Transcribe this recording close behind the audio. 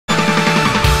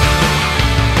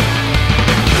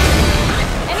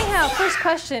First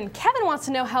question, Kevin wants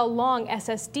to know how long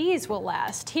SSDs will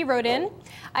last. He wrote in,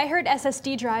 I heard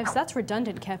SSD drives, that's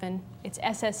redundant, Kevin. It's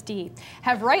SSD,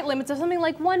 have write limits of something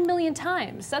like 1 million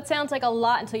times. That sounds like a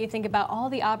lot until you think about all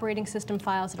the operating system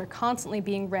files that are constantly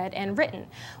being read and written.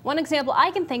 One example I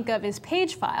can think of is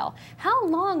page file. How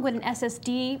long would an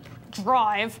SSD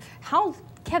drive,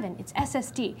 Kevin, it's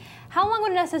SSD. How long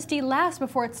would an SSD last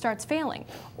before it starts failing?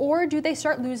 Or do they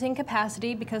start losing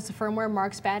capacity because the firmware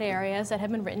marks bad areas that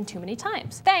have been written too many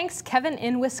times? Thanks, Kevin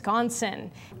in Wisconsin.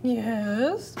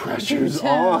 Yes? Pressure's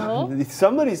on.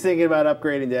 Somebody's thinking about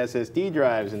upgrading to SSD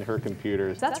drives in her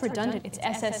computers. That's redundant. It's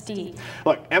SSD.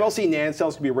 Look, MLC NAND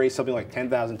cells can be erased something like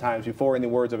 10,000 times before, in the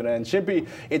words of an Shimpy,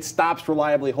 it stops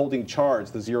reliably holding charge.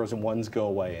 The zeros and ones go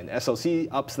away. And SLC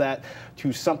ups that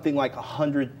to something like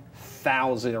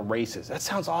 100,000 erases. That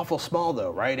sounds awful small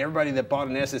though, right? Everybody that bought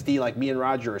an SSD like me and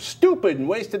Roger are stupid and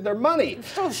wasted their money.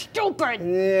 So stupid!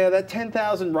 Yeah, that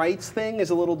 10,000 writes thing is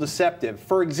a little deceptive.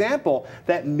 For example,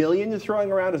 that million you're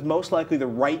throwing around is most likely the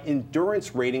write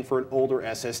endurance rating for an older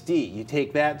SSD. You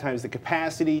take that times the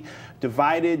capacity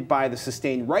divided by the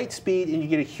sustained write speed and you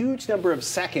get a huge number of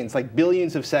seconds, like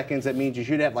billions of seconds. That means you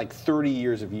should have like 30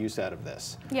 years of use out of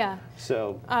this. Yeah.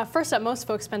 So first up, most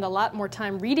folks spend a lot more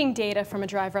time reading data from a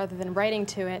drive rather than writing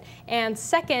to it. And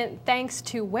second, thanks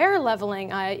to wear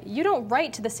leveling, you don't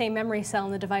write to the same memory cell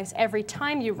in the device every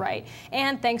time you write.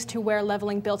 And thanks to wear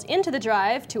leveling built into the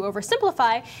drive, to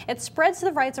oversimplify, it spreads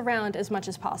the writes around as much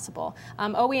as possible.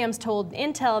 OEMs told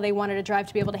Intel they wanted a drive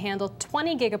to be able to handle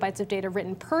 20 gigabytes of data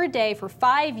written per day for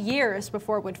 5 years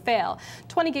before it would fail.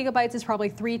 20 gigabytes is probably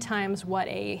 3 times what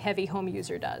a heavy home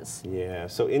user does. Yeah,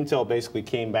 so Intel basically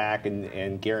came back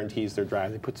and guarantees their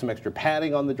drive. They put some extra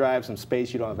padding on the drive, some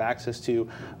space you don't have access to,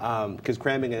 because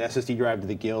cramming an SSD drive to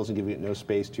the gills and giving it no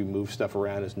space to move stuff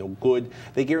around is no good.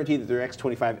 They guarantee that their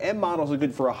X25M models are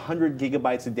good for 100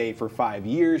 gigabytes a day for 5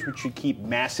 years, which should keep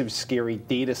massive, scary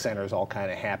data centers all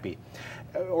kind of happy.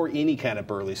 Or any kind of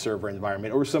burly server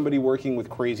environment, or somebody working with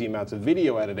crazy amounts of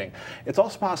video editing. It's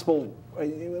also possible,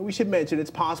 we should mention, it's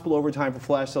possible over time for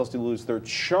flash cells to lose their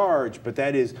charge, but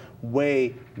that is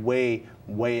way, way,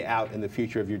 way out in the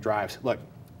future of your drives. Look,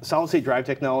 solid-state drive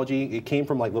technology, it came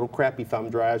from like little crappy thumb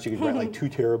drives you could write like 2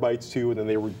 terabytes to, and then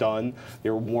they were done, they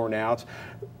were worn out.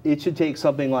 It should take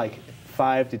something like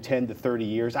 5 to 10 to 30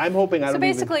 years. I'm hoping So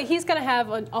basically, he's going to have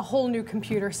a whole new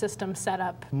computer system set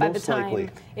up by the time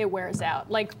it wears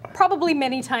out. Like, probably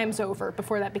many times over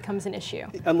before that becomes an issue.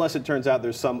 Unless it turns out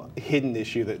there's some hidden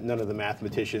issue that none of the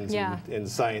mathematicians and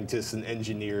scientists and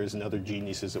engineers and other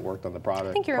geniuses that worked on the project.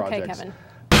 I think you're okay, Kevin.